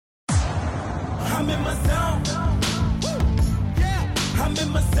I'm in my zone. I'm in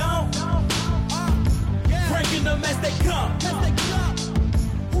my zone. Breaking them as they come.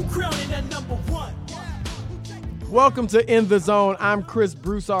 Who crowning that number one? Welcome to In the Zone. I'm Chris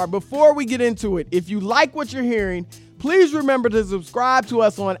Broussard. Before we get into it, if you like what you're hearing, please remember to subscribe to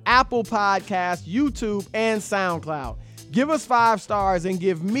us on Apple Podcasts, YouTube, and SoundCloud. Give us 5 stars and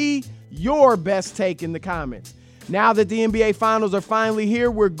give me your best take in the comments. Now that the NBA Finals are finally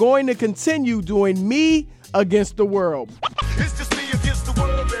here, we're going to continue doing me against the world. It's just me against the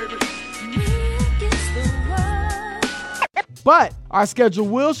world, baby. But our schedule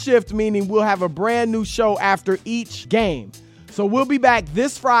will shift, meaning we'll have a brand new show after each game. So we'll be back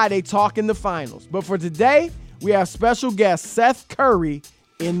this Friday talking the finals. But for today, we have special guest Seth Curry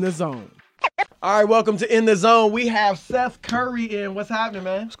in the zone. All right, welcome to In the Zone. We have Seth Curry in. What's happening,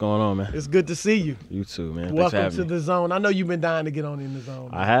 man? What's going on, man? It's good to see you. You too, man. Welcome to the zone. I know you've been dying to get on In the Zone.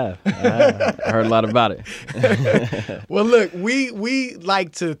 I have. I heard a lot about it. Well, look, we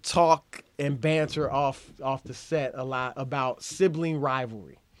like to talk and banter off the set a lot about sibling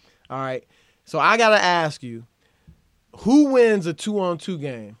rivalry. All right. So I got to ask you, who wins a 2-on-2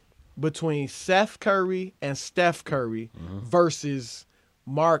 game between Seth Curry and Steph Curry versus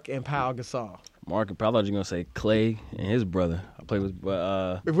Mark and Pau Gasol? Mark, I thought you were going to say Clay and his brother. I played with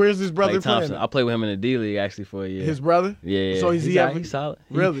Where's his brother Clay Thompson. playing? I played with him in the D League actually for a year. His brother? Yeah. So he's solid.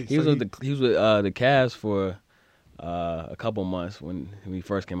 Really? He was with the Cavs for a couple months when we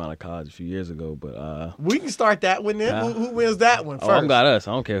first came out of college a few years ago. But we can start that one then. Who wins that one first? I'm got us.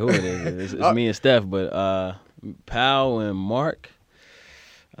 I don't care who it is. It's me and Steph. But Pau and Mark,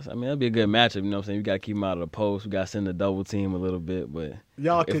 I mean, that'd be a good matchup. You know what I'm saying? We got to keep him out of the post. We got to send the double team a little bit. But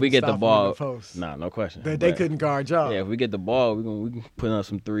y'all if we get the stop ball, him in the post. no question. They couldn't guard y'all. Yeah, if we get the ball, we can put on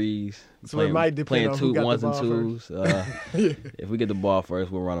some threes. So it might depend on who got ones the ball and twos. If we get the ball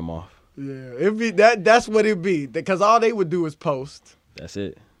first, we'll run them off. Yeah, it'd be that's what it'd be, because all they would do is post. That's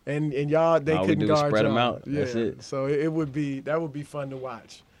it. And y'all couldn't guard spread y'all. them out. Yeah. That's it. So that would be fun to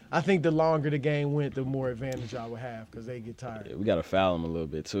watch. I think the longer the game went, the more advantage y'all would have because they get tired. Yeah, we got to foul them a little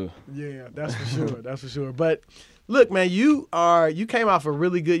bit too. Yeah, that's for sure. That's for sure. But look, man, you came off a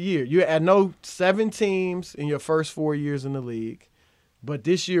really good year. You had 7 teams in your first 4 years in the league, but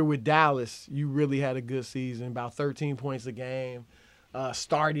this year with Dallas, you really had a good season. About 13 points a game.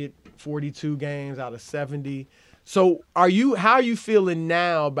 Started 42 games out of 70. So how are you feeling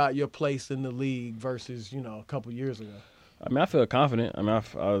now about your place in the league versus a couple years ago? I mean, I feel confident. I mean,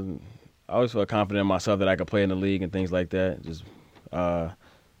 I always feel confident in myself that I could play in the league and things like that. Just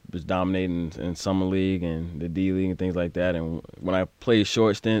dominating in summer league and the D League and things like that. And when I played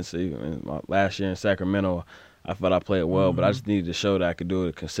short stints last year in Sacramento, I felt I played well, but I just needed to show that I could do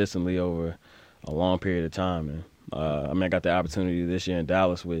it consistently over a long period of time. And I got the opportunity this year in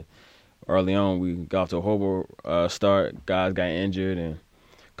Dallas with early on. We got off to a horrible start. Guys got injured, and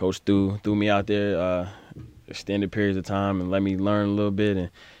Coach threw me out there extended periods of time and let me learn a little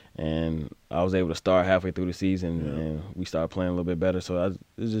bit. And I was able to start halfway through the season, and we started playing a little bit better. So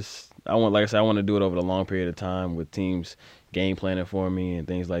I want to do it over the long period of time with teams game planning for me and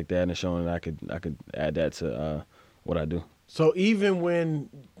things like that, and showing that I could add that to what I do. So even when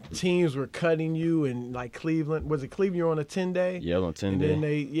teams were cutting you, and like Cleveland, was it Cleveland you were on a 10-day? Yeah, I was on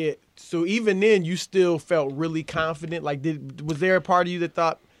 10-day. So even then you still felt really confident? Like was there a part of you that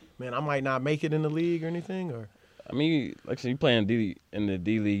thought, man, I might not make it in the league or anything? Or I mean, like I said, you play in the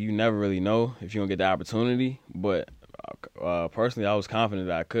D League, you never really know if you're going to get the opportunity. But personally, I was confident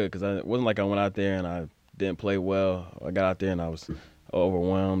that I could, because it wasn't like I went out there and I didn't play well. I got out there and I was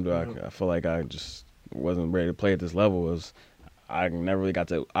overwhelmed. I felt like I just wasn't ready to play at this level. I never really got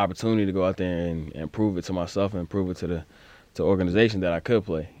the opportunity to go out there and prove it to myself and prove it to the organization that I could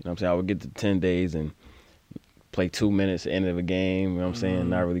play. You know what I'm saying? I would get to 10 days and play 2 minutes at the end of a game, you know what I'm saying,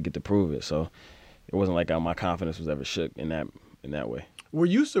 not really get to prove it. So it wasn't like my confidence was ever shook in that way. Were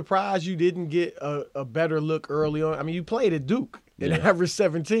you surprised you didn't get a better look early on? I mean, you played at Duke and averaged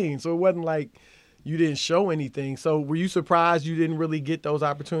 17, so it wasn't like you didn't show anything. So were you surprised you didn't really get those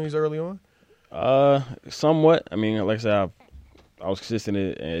opportunities early on? Somewhat. I mean, like I said, I was consistent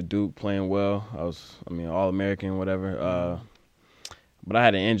at Duke, playing well. I was, All-American, whatever. But I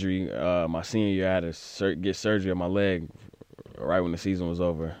had an injury my senior year. I had to get surgery on my leg right when the season was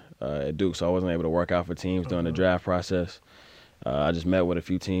over at Duke, so I wasn't able to work out for teams during the draft process. I just met with a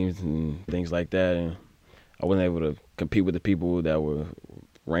few teams and things like that, and I wasn't able to compete with the people that were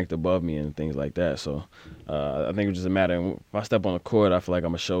ranked above me and things like that. So I think it was just a matter of, if I step on the court, I feel like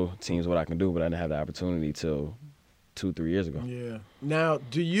I'm going to show teams what I can do, but I didn't have the opportunity till 2-3 years ago. Yeah. Now,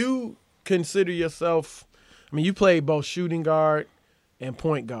 do you consider yourself – I mean, you played both shooting guard and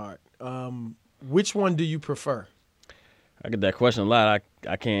point guard. Which one do you prefer? I get that question a lot.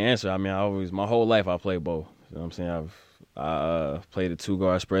 I can't answer. I mean, my whole life I played both. You know what I'm saying? I played the two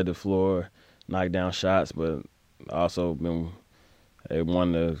guard, spread the floor, knock down shots, but I also been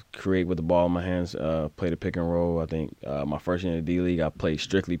one to create with the ball in my hands, play the pick and roll. I think my first year in the D-League, I played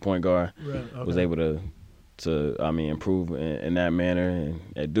strictly point guard. Right, okay. Was able to improve in that manner. And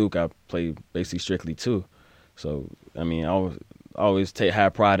at Duke, I played basically strictly two. So, I mean, I always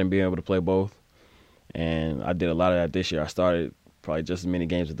have pride in being able to play both. And I did a lot of that this year. I started probably just as many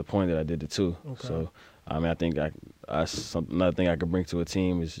games at the point that I did the two. Okay. So, I mean, I think another thing I could bring to a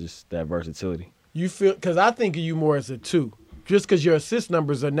team is just that versatility. You feel, because I think of you more as a two, just because your assist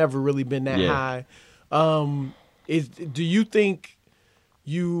numbers have never really been that high. Do you think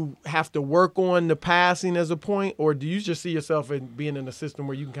you have to work on the passing as a point, or do you just see yourself in being in a system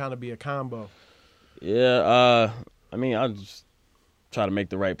where you can kind of be a combo? Yeah, I mean, I just try to make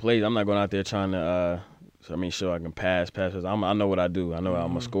the right plays. I'm not going out there trying to, show I can pass. I know what I do. I know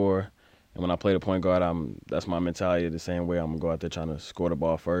I'm a scorer. And when I play the point guard, that's my mentality the same way. I'm going to go out there trying to score the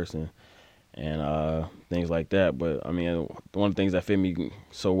ball first and things like that. But, I mean, one of the things that fit me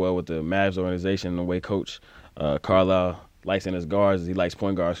so well with the Mavs organization and the way Coach Carlisle likes in his guards is he likes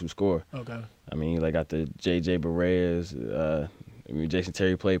point guards who score. Okay. I mean, he got the J.J. Bareas, Jason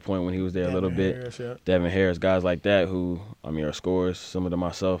Terry played point when he was there a little bit. Harris, yeah. Devin Harris, guys like that who, are scorers, some of them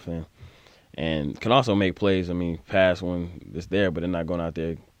myself, and can also make plays. I mean, pass when it's there, but they're not going out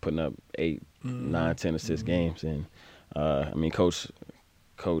there putting up 8, 9, 10 assist games. And,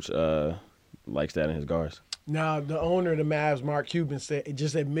 Coach likes that in his guards. Now, the owner of the Mavs, Mark Cuban,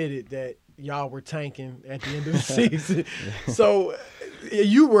 just admitted that y'all were tanking at the end of the season. So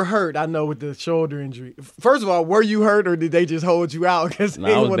you were hurt, I know, with the shoulder injury. First of all, were you hurt, or did they just hold you out because they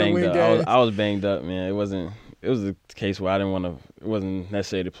didn't want to win games? I was banged up, man. It was a case where I didn't want to. It wasn't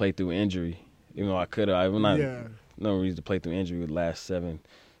necessary to play through injury, even though I could have. No reason to play through injury with the last 7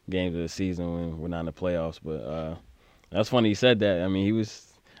 games of the season when we're not in the playoffs. But that's funny he said that. I mean,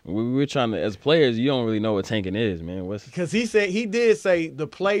 we were trying to, as players, you don't really know what tanking is, man. Because he did say the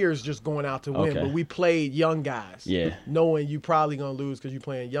players just going out to win, but we played young guys. Yeah. Knowing you probably going to lose because you're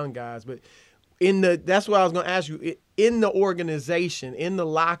playing young guys. But that's what I was going to ask you. In the organization, in the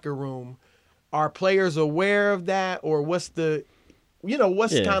locker room, are players aware of that, or what's kind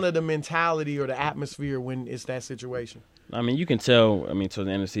of the mentality or the atmosphere when it's that situation? I mean, you can tell, towards the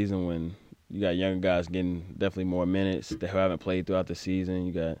end of the season when you got younger guys getting definitely more minutes that haven't played throughout the season.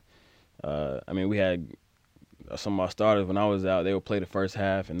 You got, we had some of our starters when I was out, they would play the first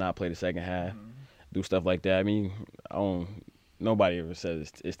half and not play the second half, do stuff like that. I mean, nobody ever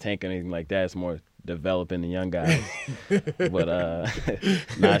says it's tanking or anything like that. It's more developing the young guys. But,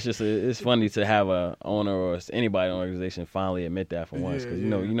 it's funny to have a owner or anybody in the organization finally admit that for once because, you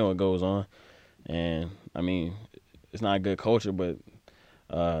know what goes on. And, it's not a good culture, but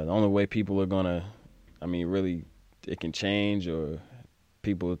the only way people are going to, really it can change or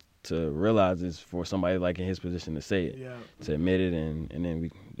people to realize is for somebody like in his position to say it, to admit it, and then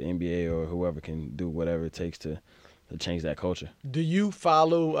the NBA or whoever can do whatever it takes to change that culture. Do you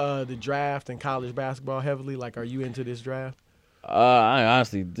follow the draft and college basketball heavily? Like, are you into this draft? I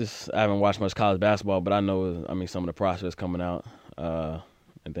honestly I haven't watched much college basketball, but I know, some of the prospects coming out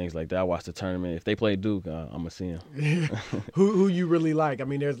and things like that. I watch the tournament. If they play Duke, I'm going to see him. Who you really like?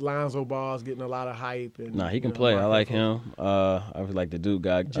 There's Lonzo Ball's getting a lot of hype. And, he can play. I like him. I really like the Duke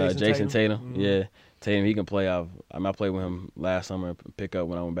guy, Jason Tatum. Mm-hmm. Yeah, Tatum, he can play. I played with him last summer, pick up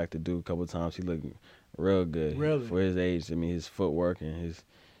when I went back to Duke a couple of times. He looked real good for his age. His footwork and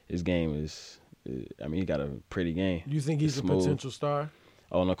his game is, he got a pretty game. You think he's a potential star?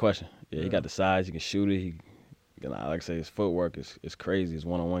 Oh, no question. Yeah, he got the size. He can shoot it. Like I say, his footwork is crazy. His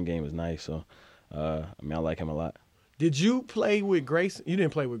one-on-one game is nice. So, I like him a lot. Did you play with Grayson? You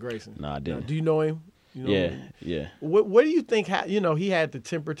didn't play with Grayson. No, I didn't. Do you know him? Yeah. What do you think? He had the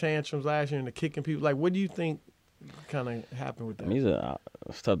temper tantrums last year and the kicking people. Like, what do you think kind of happened with that?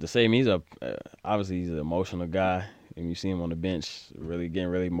 It's tough to say. Obviously he's an emotional guy. And you see him on the bench getting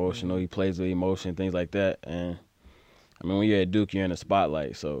really emotional. He plays with emotion, things like that. And, when you're at Duke, you're in the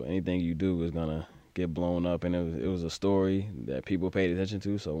spotlight. So anything you do is going to get blown up, and it was a story that people paid attention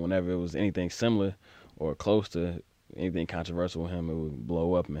to. So whenever it was anything similar or close to anything controversial with him, it would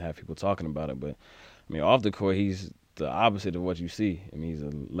blow up and have people talking about it. But off the court, he's the opposite of what you see. He's a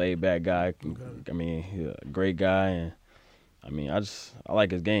laid back guy. Okay. He's a great guy, and I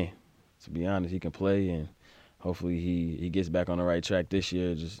like his game. To be honest, he can play, and hopefully he gets back on the right track this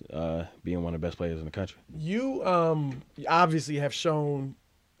year, just being one of the best players in the country. You obviously have shown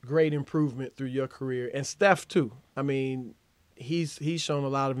great improvement through your career, and Steph too. He's shown a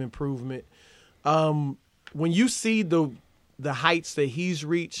lot of improvement. When you see the heights that he's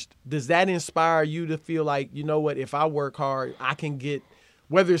reached, does that inspire you to feel like, you know what, if I work hard, I can get,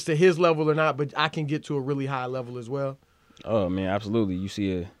 whether it's to his level or not, but I can get to a really high level as well? Oh, man, absolutely. You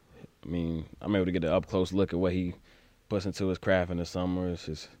see I'm able to get an up-close look at what he puts into his craft in the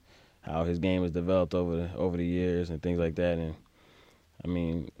summers, how his game has developed over the years and things like that.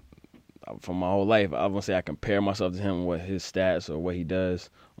 And, from my whole life, I won't say I compare myself to him with his stats or what he does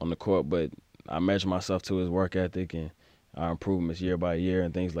on the court, but I measure myself to his work ethic and our improvements year by year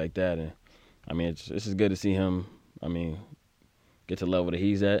and things like that. And, it's just good to see him, get to the level that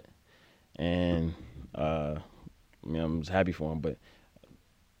he's at. And, I'm just happy for him. But,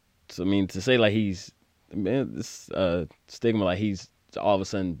 to say like this stigma like he's all of a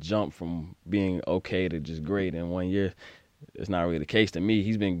sudden jumped from being okay to just great in 1 year, it's not really the case to me.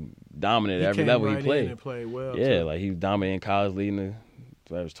 He's been dominant at every level he played. And played well. Yeah, too. like he was dominant in college,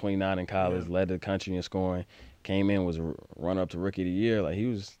 I was 29 in college, led the country in scoring, came in, was a runner-up to Rookie of the Year. Like he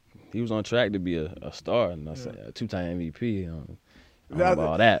was on track to be a star, and a two-time MVP. I don't know about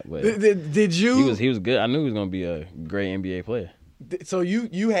all that, but did you? He was good. I knew he was going to be a great NBA player. So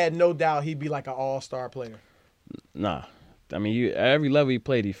you had no doubt he'd be like an all-star player? Nah. At every level he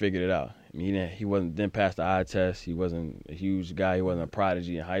played, he figured it out. He didn't pass the eye test. He wasn't a huge guy. He wasn't a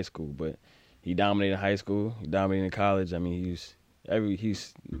prodigy in high school, but he dominated in high school. He dominated in college.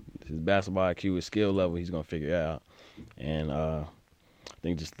 His basketball IQ, his skill level, he's gonna figure it out. And I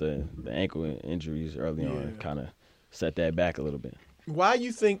think just the ankle injuries early on kind of set that back a little bit. Why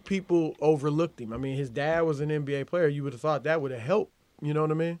you think people overlooked him? His dad was an NBA player. You would have thought that would have helped. You know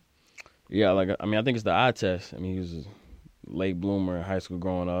what I mean? Yeah, I think it's the eye test. He was a late bloomer in high school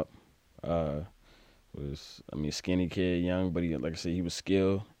growing up. Was a skinny kid, young, but like I said, he was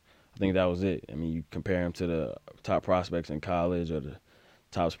skilled. I think that was it. You compare him to the top prospects in college or the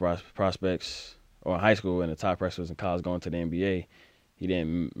top prospects or in high school and the top prospects in college going to the NBA. He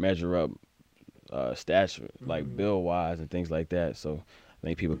didn't measure up stature, like build-wise and things like that. So I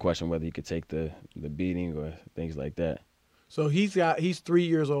think people question whether he could take the beating or things like that. So he's 3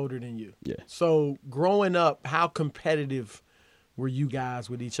 years older than you. Yeah. So growing up, how competitive were you guys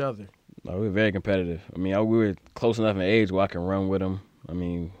with each other? We were very competitive. We were close enough in age where I can run with him. I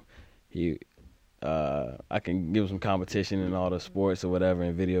can give him some competition in all the sports or whatever,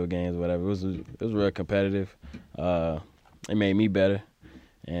 in video games or whatever. It was real competitive. It made me better,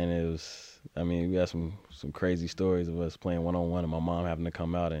 and it was. We had some crazy stories of us playing one-on-one and my mom having to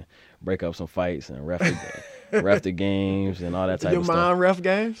come out and break up some fights and ref the games and all that type of stuff. Your mom ref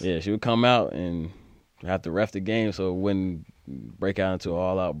games? Yeah, she would come out and have to ref the game so it wouldn't break out into an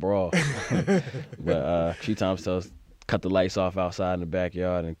all-out brawl. But a few times tell us cut the lights off outside in the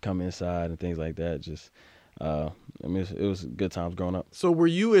backyard and come inside and things like that. Just, it was good times growing up. So were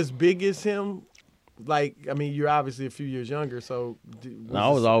you as big as him? You're obviously a few years younger, so. He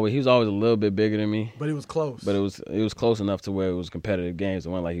was always a little bit bigger than me. But it was close. But it was close enough to where it was competitive games. It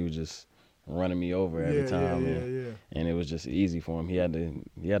wasn't like he was just running me over every time. And it was just easy for him. He had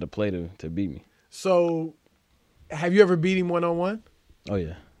to play to beat me. So, have you ever beat him one-on-one? Oh,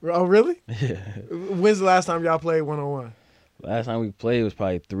 yeah. Oh, really? Yeah. When's the last time y'all played one-on-one? Last time we played was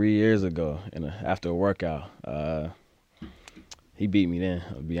probably 3 years ago after a workout. He beat me then,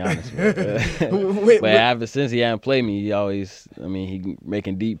 I'll be honest. But ever since he hadn't played me, he always, he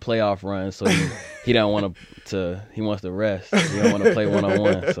making deep playoff runs, so he don't want he wants to rest. He don't want to play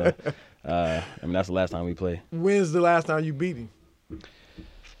one-on-one. So, that's the last time we played. When's the last time you beat him?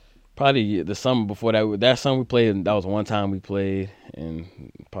 Probably the summer before that. That summer we played, that was one time we played, and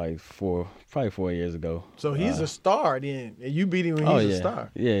probably 4 years ago. So he's a star then, and you beat him when he's a star.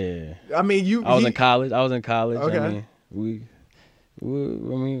 Yeah. I was in college. Okay.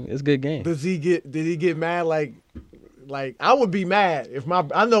 It's a good game. Did he get mad? Like I would be mad if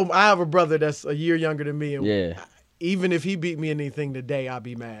I know I have a brother that's a year younger than me, and even if he beat me in anything today, I'd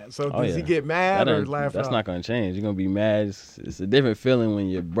be mad. So does he get mad or laugh? That's not gonna change. You're gonna be mad. It's a different feeling when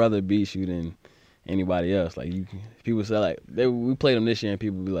your brother beats you than anybody else. Like people say we played him this year, and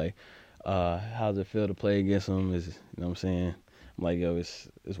people be like, "How's it feel to play against him?" You know what I'm saying? I'm like, yo, it's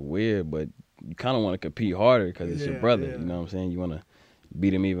weird, but you kind of want to compete harder because it's your brother. Yeah. You know what I'm saying? You want to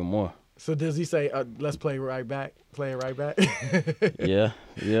beat him even more. So does he say, let's play right back? Play it right back? Yeah.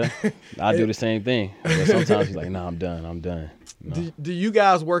 I do the same thing. But sometimes he's like, nah, I'm done. No. Do you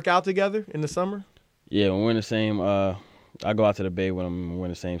guys work out together in the summer? Yeah, when we're in the same, I go out to the Bay with him. We're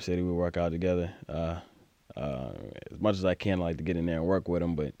in the same city. We work out together. As much as I can, I like to get in there and work with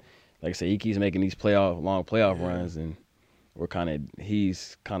him. But like I said, he keeps making these long playoff runs, and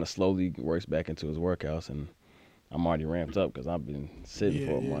he's kind of slowly works back into his workouts, and I'm already ramped up because I've been sitting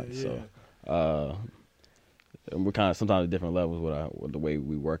for a month. So we're kind of sometimes at different levels with the way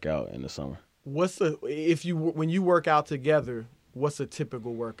we work out in the summer. When you work out together, what's a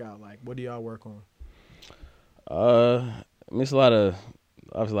typical workout like? What do y'all work on? I mean, it's obviously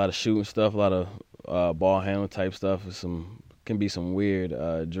a lot of shooting stuff, a lot of ball handling type stuff. Can be some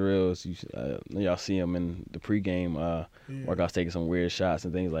weird drills. Y'all see them in the pregame workouts, taking some weird shots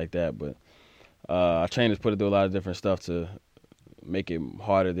and things like that. But our trainers put it through a lot of different stuff to make it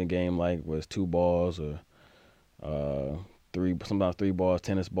harder than game like was 2 balls or sometimes 3 balls,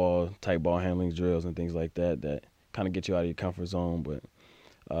 tennis ball type ball handling drills and things like that kind of get you out of your comfort zone, but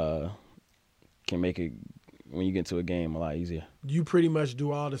can make it when you get into a game a lot easier. You pretty much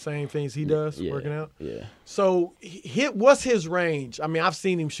do all the same things he does, working out? Yeah. So what's his range? I mean, I've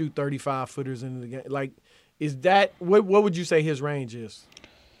seen him shoot 35-footers in the game. Like, is that what would you say his range is?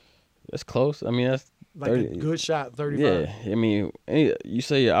 That's close. I mean, that's like 30, a good shot, 35. Yeah. I mean, I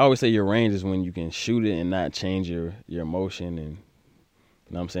always say your range is when you can shoot it and not change your motion, and you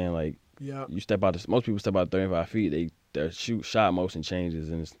know what I'm saying? Like, you step out. Most people step out 35 feet. Their shot motion changes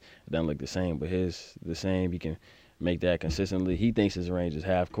and it doesn't look the same. But the same. He can make that consistently. He thinks his range is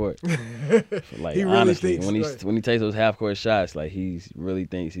half court. Like, he really honestly, thinks, when he takes those half court shots, like, he really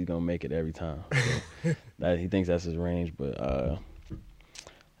thinks he's gonna make it every time. So he thinks that's his range. But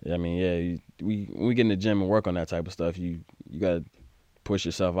I mean, when we get in the gym and work on that type of stuff, you gotta push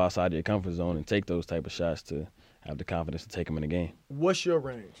yourself outside your comfort zone and take those type of shots to have the confidence to take them in the game. What's your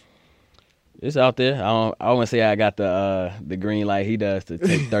range? It's out there. I wouldn't say I got the green light he does to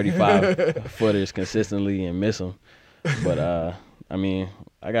take 35 footers consistently and miss them, but I mean,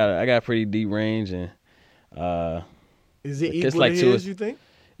 I got a pretty deep range, and is it equal like to his, you think?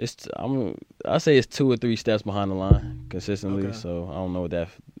 I say it's 2 or 3 steps behind the line consistently. Okay. So I don't know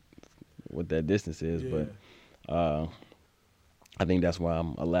what that distance is, but I think that's why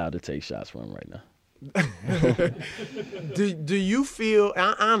I'm allowed to take shots from him right now. Do you feel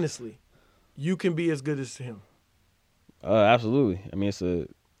honestly? You can be as good as him. Absolutely. I mean,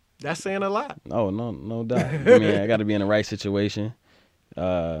 that's saying a lot. Oh, no doubt. I mean, I got to be in the right situation.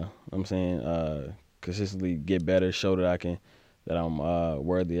 I'm saying consistently get better, show that I'm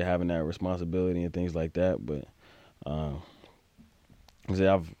worthy of having that responsibility and things like that. But I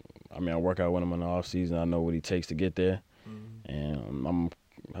work out with him in the off season. I know what he takes to get there, and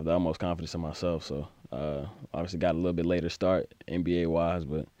I have the utmost confidence in myself. So obviously got a little bit later start NBA wise,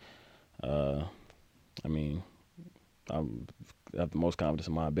 but. I mean, I have the most confidence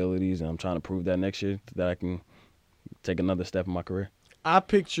in my abilities, and I'm trying to prove that next year that I can take another step in my career. I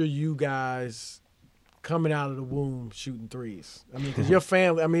picture you guys coming out of the womb shooting threes. I mean, because your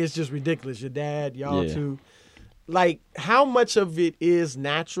family, I mean, it's just ridiculous. Your dad, y'all too. Like, how much of it is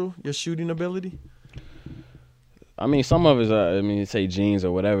natural, your shooting ability? I mean, some of it is, say genes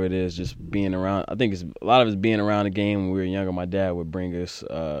or whatever it is, just being around. I think a lot of it's being around the game. When we were younger, my dad would bring us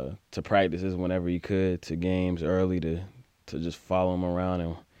to practices whenever he could, to games early to just follow him around.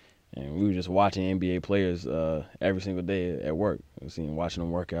 And we were just watching NBA players every single day at work. Watching them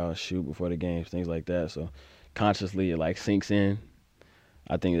work out, shoot before the games, things like that. So consciously it like sinks in.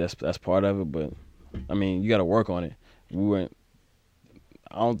 I think that's part of it. But, I mean, you got to work on it.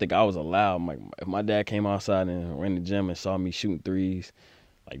 I don't think I was allowed. If my dad came outside and ran the gym and saw me shooting threes,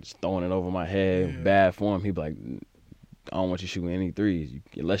 like just throwing it over my head, bad form, he'd be like, I don't want you shooting any threes.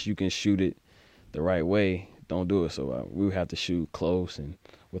 Unless you can shoot it the right way, don't do it. So we would have to shoot close and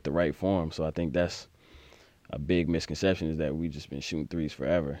with the right form. So I think that's a big misconception, is that we just been shooting threes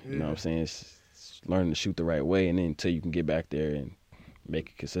forever. You know what I'm saying? It's learning to shoot the right way, and then until you can get back there and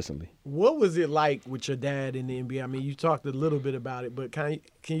make it consistently. What was it like with your dad in the NBA? I mean, you talked a little bit about it, but can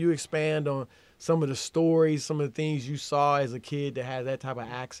you expand on some of the stories, some of the things you saw as a kid that had that type of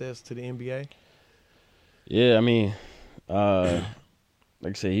access to the NBA? Yeah, I mean, like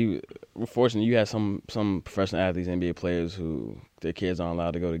I said, we're fortunate. You had some professional athletes, NBA players, who their kids aren't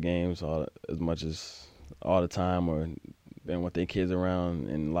allowed to go to games as much as all the time, or they want their kids around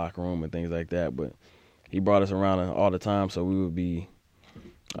in the locker room and things like that. But he brought us around all the time, so we would be.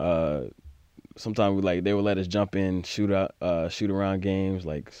 Sometimes they would let us jump in, shoot around games,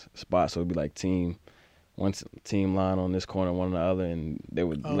 like spots. So it'd be like one team line on this corner, one on the other, and they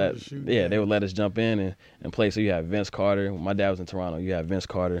would they would let us jump in and play. So you have Vince Carter. When my dad was in Toronto, you have Vince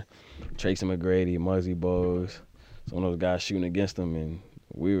Carter, Tracy McGrady, Muggsy Bogues, some of those guys shooting against them, and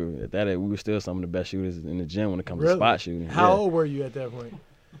we were still some of the best shooters in the gym when it comes to spot shooting. How old were you at that point?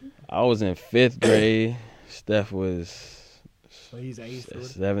 I was in 5th grade. Steph was. So he's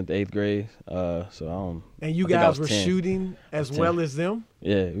 8th, 7th, 8th grade. So I don't. And you guys were 10. Shooting as well as them.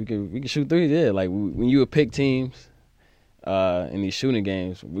 Yeah, we could shoot threes. Yeah, like when you would pick teams, in these shooting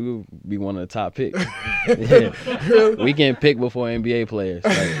games, we would be one of the top picks. Yeah. We can pick before NBA players,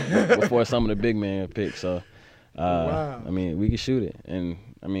 like, before some of the big man picks. So, Wow. I mean, we can shoot it, and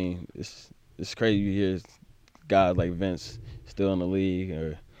I mean, it's crazy. You hear guys like Vince still in the league,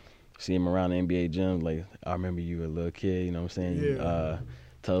 or see him around the NBA gym. Like, I remember you were a little kid. You know what I'm saying? Yeah.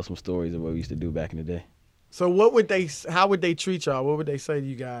 Tell us some stories of what we used to do back in the day. So how would they treat y'all? What would they say to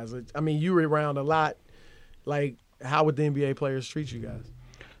you guys? I mean, you were around a lot. Like, how would the NBA players treat you guys?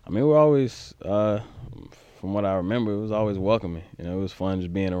 I mean, we're always, from what I remember, it was always welcoming. You know, it was fun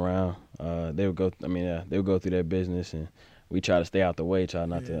just being around. They would go through their business, and we try to stay out the way, try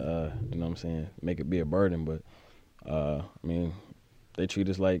not to, you know what I'm saying, make it be a burden. But, I mean, they treat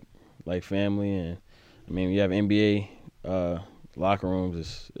us like family, and, I mean, you have NBA locker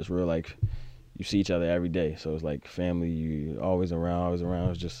rooms, it's real, like, you see each other every day. So it's like family, you always around.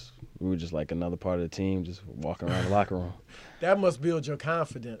 We were just like another part of the team, just walking around the locker room. That must build your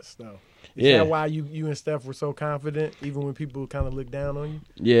confidence, though. Is Yeah. that why you and Steph were so confident, even when people kind of look down on you?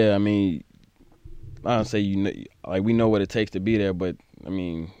 Yeah, I mean, I don't say like we know what it takes to be there, but I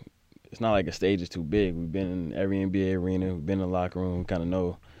mean, it's not like a stage is too big. We've been in every NBA arena, we've been in the locker room, we kind of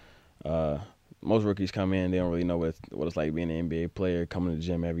know. Most rookies come in, they don't really know what it's like being an NBA player, coming to the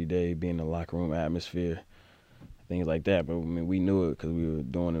gym every day, being in the locker room atmosphere, things like that. But I mean, we knew it because we were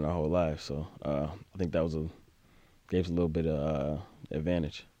doing it our whole life. So I think that gave us a little bit of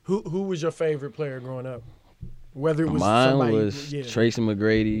advantage. Who was your favorite player growing up? Whether it was mine somebody, was Tracy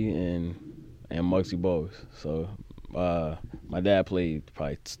McGrady and Muggsy Bogues. So my dad played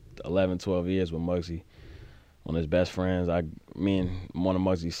probably 11, 12 years with Muggsy. One of his best friends. Me and one of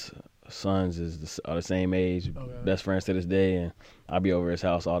Muggsy's sons are the same age, best friends to this day, and I'll be over his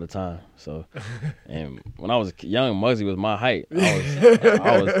house all the time. So, and when I was young, Muggsy was my height.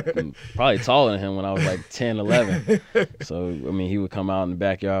 I was probably taller than him when I was like 10, 11. So, I mean, he would come out in the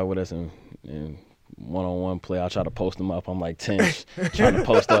backyard with us and one-on-one play. I'll try to post him up. I'm like 10, trying to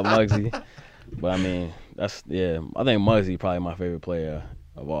post up Muggsy. But, I mean, I think Muggsy probably my favorite player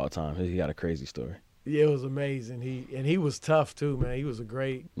of all time. He got a crazy story. Yeah, it was amazing. He was tough too, man. He was a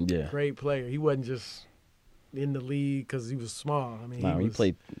great player. He wasn't just in the league because he was small. I mean, he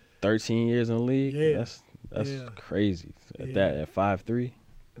played 13 years in the league. Yeah, that's crazy. At 5'3".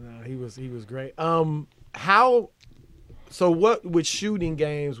 No, he was great. So what with shooting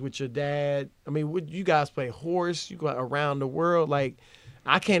games with your dad? I mean, would you guys play horse? You go around the world? Like,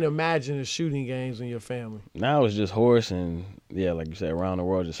 I can't imagine the shooting games in your family. Now it's just horse and, like you said, around the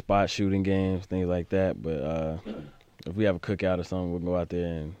world, just spot shooting games, things like that. But if we have a cookout or something, we'll go out there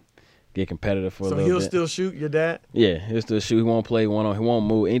and get competitive for a little bit. So he'll still shoot, your dad? Yeah, he'll still shoot. He won't play one-on. He won't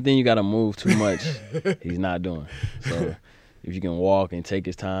move. Anything you got to move too much, he's not doing. So if you can walk and take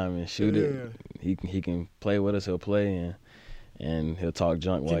his time and shoot it, he can play with us. He'll play and he'll talk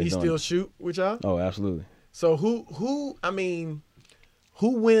junk while he's doing it. Can he still shoot with y'all? Oh, absolutely. So who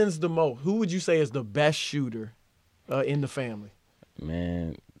wins the most? Who would you say is the best shooter in the family?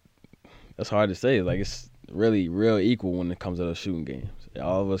 Man, that's hard to say. Like, it's really real equal when it comes to those shooting games.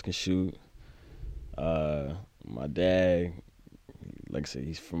 All of us can shoot. My dad, like I said,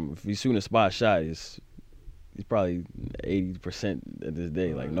 if he's shooting a spot shot, he's probably 80% at this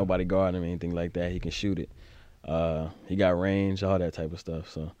day. Like, nobody guarding him, anything like that. He can shoot it. He got range, all that type of stuff.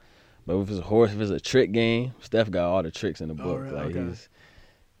 So, but if it's a trick game, Steph got all the tricks in the book.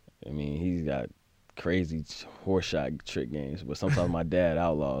 He's got crazy horse shot trick games, but sometimes my dad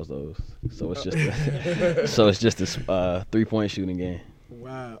outlaws those. So it's just a 3-point shooting game.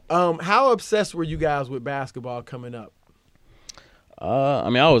 Wow. How obsessed were you guys with basketball coming up?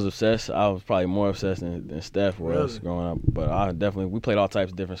 I was obsessed. I was probably more obsessed than Steph was growing up. But we played all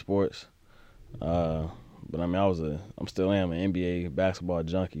types of different sports. But I'm still an NBA basketball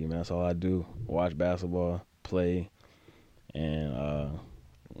junkie. Man, that's all I do. Watch basketball, play, and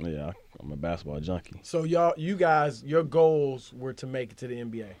I'm a basketball junkie. So you guys, your goals were to make it to the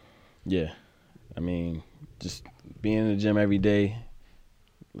NBA. Yeah, just being in the gym every day,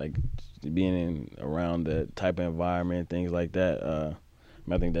 like being around the type of environment, things like that.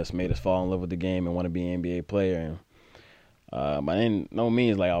 I think that's made us fall in love with the game and want to be an NBA player. And by no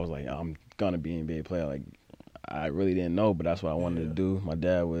means like I was like I'm gonna be an NBA player. Like I really didn't know, but that's what I wanted to do. My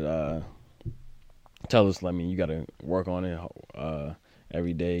dad would tell us, you got to work on it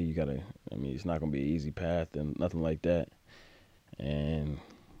every day. You got to. It's not gonna be an easy path and nothing like that. And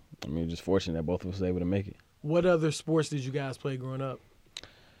just fortunate that both of us were able to make it. What other sports did you guys play growing up?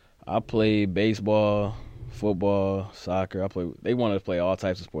 I played baseball, football, soccer. They wanted to play all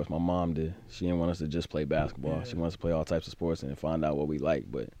types of sports. My mom did. She didn't want us to just play basketball. Yeah. She wanted us to play all types of sports and find out what we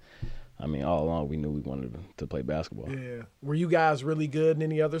liked. But I mean, all along we knew we wanted to play basketball. Yeah. Were you guys really good in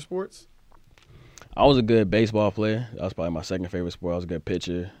any other sports? I was a good baseball player. That was probably my second favorite sport. I was a good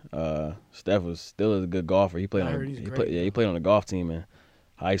pitcher. Steph was still a good golfer. He played he played on the golf team in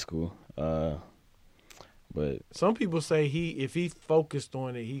high school. But some people say if he focused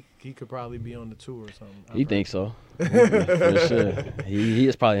on it, he could probably be on the tour or something. He thinks so. For sure. He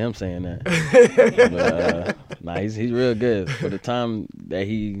is probably him saying that. But he's real good. For the time that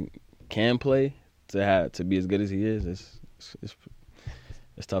he can play, to be as good as he is, it's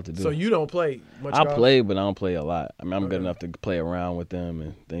tough to do. So you don't play much I golf? play, but I don't play a lot. I mean, I'm good enough to play around with them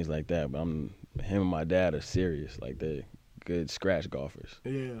and things like that. But him and my dad are serious. Like, they're good scratch golfers.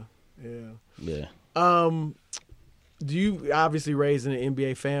 Yeah. Do you obviously raised in an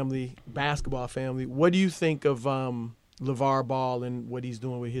NBA family, basketball family? What do you think of LeVar Ball and what he's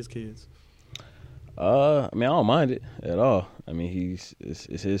doing with his kids? I mean, I don't mind it at all. I mean,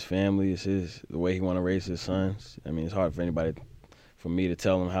 it's his family. It's the way he want to raise his sons. I mean, it's hard for me to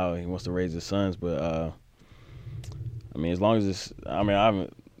tell him how he wants to raise his sons. But I mean, as long as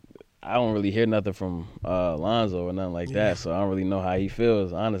I don't really hear nothing from Lonzo or nothing like that, so I don't really know how he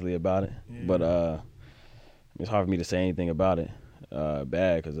feels, honestly, about it. Yeah. But it's hard for me to say anything about it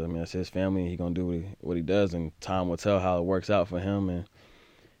bad, because, I mean, it's his family, and he's going to do what he does, and time will tell how it works out for him and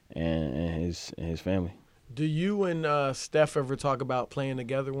his family. Do you and Steph ever talk about playing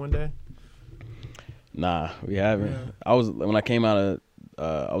together one day? Nah, we haven't. Yeah. When I came out of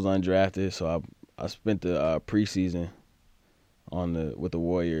I was undrafted, so I spent the preseason with the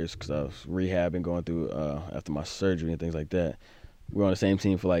Warriors, because I was rehabbing, going through after my surgery and things like that. We were on the same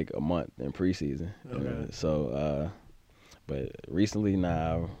team for like a month in preseason. Okay. But recently,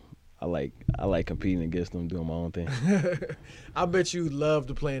 I like competing against them, doing my own thing. I bet you love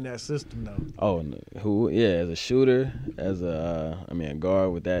to play in that system, though. Oh, as a shooter, as a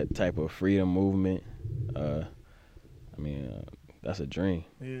guard with that type of freedom movement. That's a dream.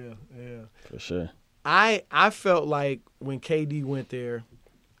 Yeah. For sure. I felt like when KD went there,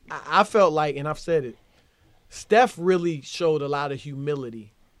 I felt like, and I've said it, Steph really showed a lot of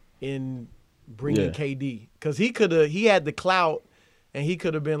humility in bringing KD, because he had the clout, and he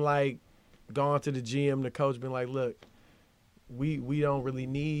could have been like, gone to the GM, the coach, been like, look, we don't really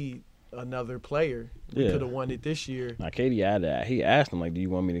need another player. We could have won it this year. Now, KD had that. He asked him, like, do you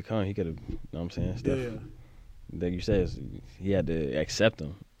want me to come? He could have, you know what I'm saying? Steph, like you said, he had to accept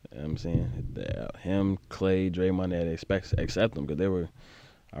him. You know what I'm saying? Him, Clay, Draymond, they had to accept them, because they were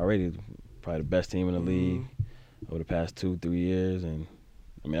already probably the best team in the league over the past 2-3 years. And,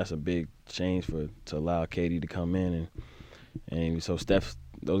 I mean, that's a big change to allow KD to come in. And so Steph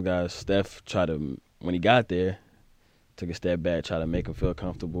tried to, when he got there, took a step back, try to make him feel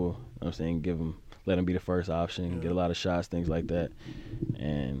comfortable. You know what I'm saying? Let him be the first option, get a lot of shots, things like that.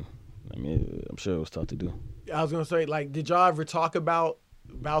 And, I mean, I'm sure it was tough to do. I was going to say, like, did y'all ever talk about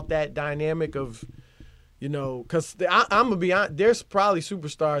that dynamic of, you know, because I'm going to be honest, there's probably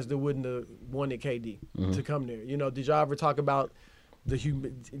superstars that wouldn't have wanted KD to come there. You know, did y'all ever talk about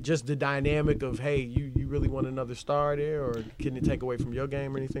just the dynamic of, hey, you really want another star there, or can it take away from your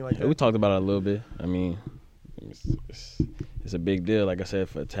game or anything like that? We talked about it a little bit. I mean, it's a big deal, like I said,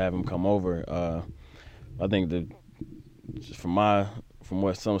 to have him come over. I think from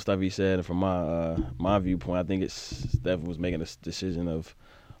what some stuff he said and from my viewpoint, I think Steph was making a decision of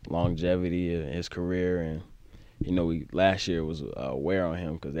longevity in his career, and you know, last year was wear on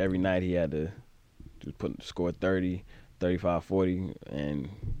him, because every night he had to score 30, 35, 40, and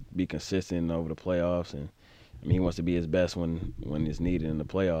be consistent over the playoffs. And I mean, he wants to be his best when it's needed in the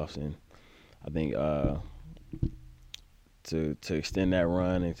playoffs. And I think to extend that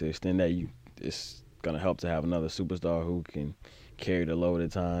run and to extend that, it's gonna help to have another superstar who can carry the load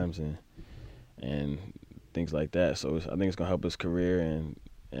at times and things like that. So I think it's gonna help his career and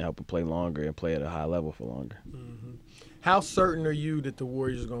help him play longer and play at a high level for longer. Mm-hmm. How certain are you that the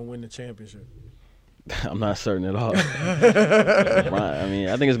Warriors are gonna win the championship? I'm not certain at all. I mean,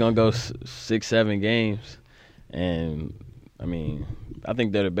 I think it's going to go 6-7 games. And, I mean, I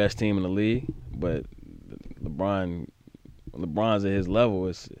think they're the best team in the league. But LeBron's at his level.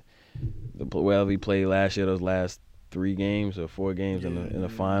 It's he played last year, those last 3 games or 4 games in the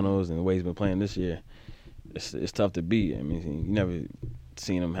finals, and the way he's been playing this year, it's tough to beat. I mean, you never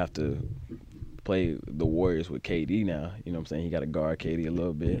seen him have to play the Warriors with KD now. You know what I'm saying? He got to guard KD a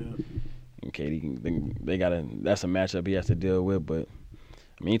little bit. Yeah. And KD, that's a matchup he has to deal with. But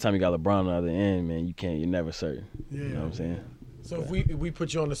I mean, anytime you got LeBron on the other end, man, you're never certain. Yeah. You know what I'm saying? So if we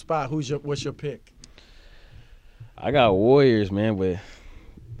put you on the spot, what's your pick? I got Warriors, man, but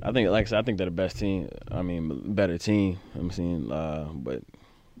I think, like I said, I think they're the best team. I mean, better team. I'm saying, but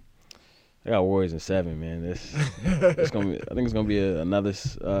They got Warriors in 7, man. It's gonna be. I think it's gonna be another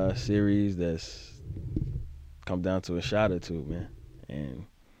series that's come down to a shot or two, man. And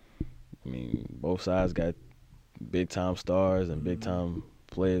I mean, both sides got big time stars and big time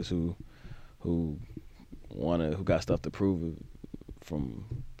players who got stuff to prove from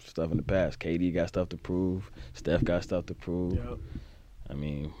stuff in the past. KD got stuff to prove. Steph got stuff to prove. Yep. I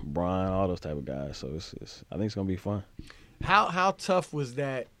mean, Bron, all those type of guys. So I think it's gonna be fun. How tough was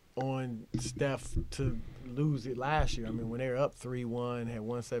that on Steph to lose it last year? I mean, when they were up 3-1, had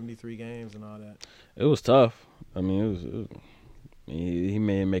won 73 games and all that. It was tough. I mean, he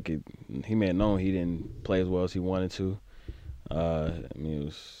may have known he didn't play as well as he wanted to. I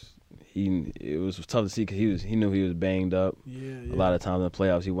mean, it was tough to see because he knew he was banged up. Yeah. A lot of times in the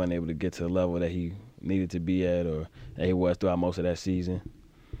playoffs, he wasn't able to get to the level that he needed to be at or that he was throughout most of that season.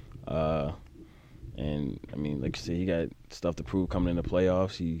 And I mean, like you said, he got stuff to prove coming in the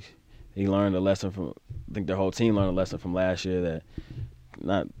playoffs. He learned a lesson from. I think their whole team learned a lesson from last year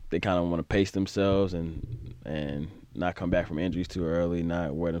that they kind of want to pace themselves and not come back from injuries too early,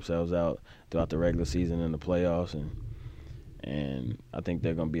 not wear themselves out throughout the regular season and the playoffs, and I think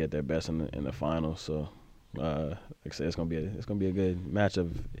they're gonna be at their best in the finals. So, like I said, it's gonna be a good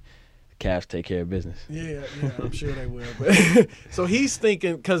matchup. Cavs take care of business. Yeah, I'm sure they will. But so he's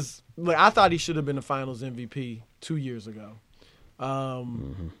thinking because I thought he should have been the Finals MVP 2 years ago.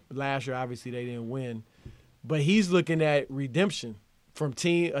 Last year, obviously, they didn't win, but he's looking at redemption from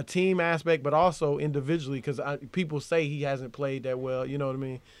a team aspect, but also individually because people say he hasn't played that well. You know what I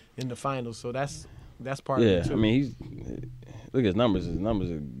mean in the finals. So that's part of it too. I mean, look at his numbers. His numbers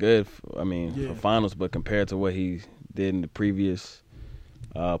are good. For finals, but compared to what he did in the previous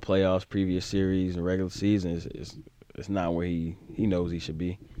playoffs, previous series, and regular season, it's not where he knows he should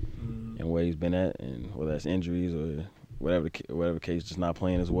be, and where he's been at, and whether that's injuries or whatever case, just not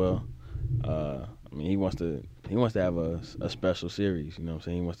playing as well. I mean, he wants to have a special series. You know what I'm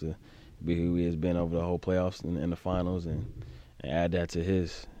saying? He wants to be who he has been over the whole playoffs and the finals, and add that to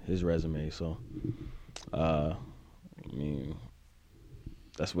his resume. So, I mean,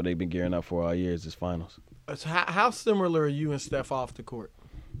 that's what they've been gearing up for all year is this finals. So how similar are you and Steph off the court?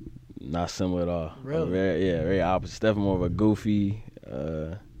 Not similar at all. Really? Very opposite. Steph more of a goofy,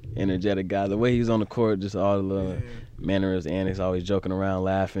 energetic guy. The way he's on the court, just all the little mannerisms, and he's always joking around,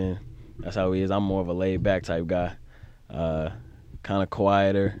 laughing. That's how he is. I'm more of a laid-back type guy, kind of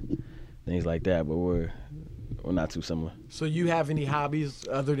quieter, things like that. But we're not too similar. So you have any hobbies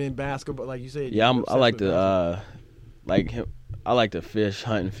other than basketball, like you said? Yeah, I like to I like to fish,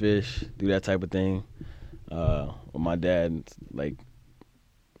 hunt and fish, do that type of thing. With my dad, like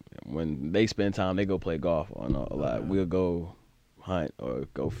when they spend time, they go play golf on a lot. We'll go hunt or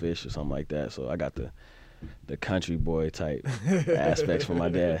go fish or something like that. So I got the country boy type aspects from my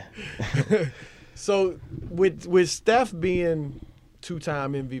dad. So with Steph being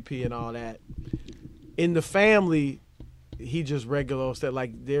 2-time MVP and all that, in the family, he just regular Steph.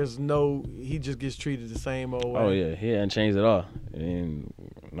 Like he just gets treated the same old way. Oh yeah, he hadn't changed at all. I mean,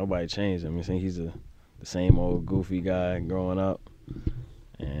 nobody changed. I mean, he's the same old goofy guy growing up,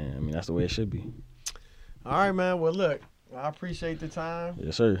 and I mean that's the way it should be. All right, man. Well, look, I appreciate the time.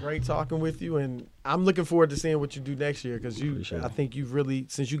 Yes, sir. Great talking with you, and I'm looking forward to seeing what you do next year because I think you've really,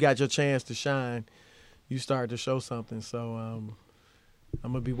 since you got your chance to shine, you started to show something. So I'm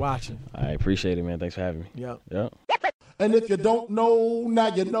gonna be watching. I appreciate it, man. Thanks for having me. Yep. And if you don't know,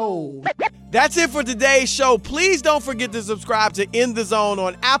 now you know. That's it for today's show. Please don't forget to subscribe to In the Zone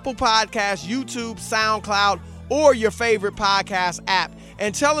on Apple Podcasts, YouTube, SoundCloud, or your favorite podcast app.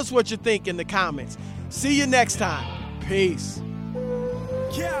 And tell us what you think in the comments. See you next time. Peace.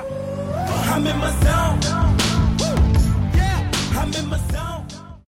 Yeah, I'm in my zone. Yeah, I'm in my zone.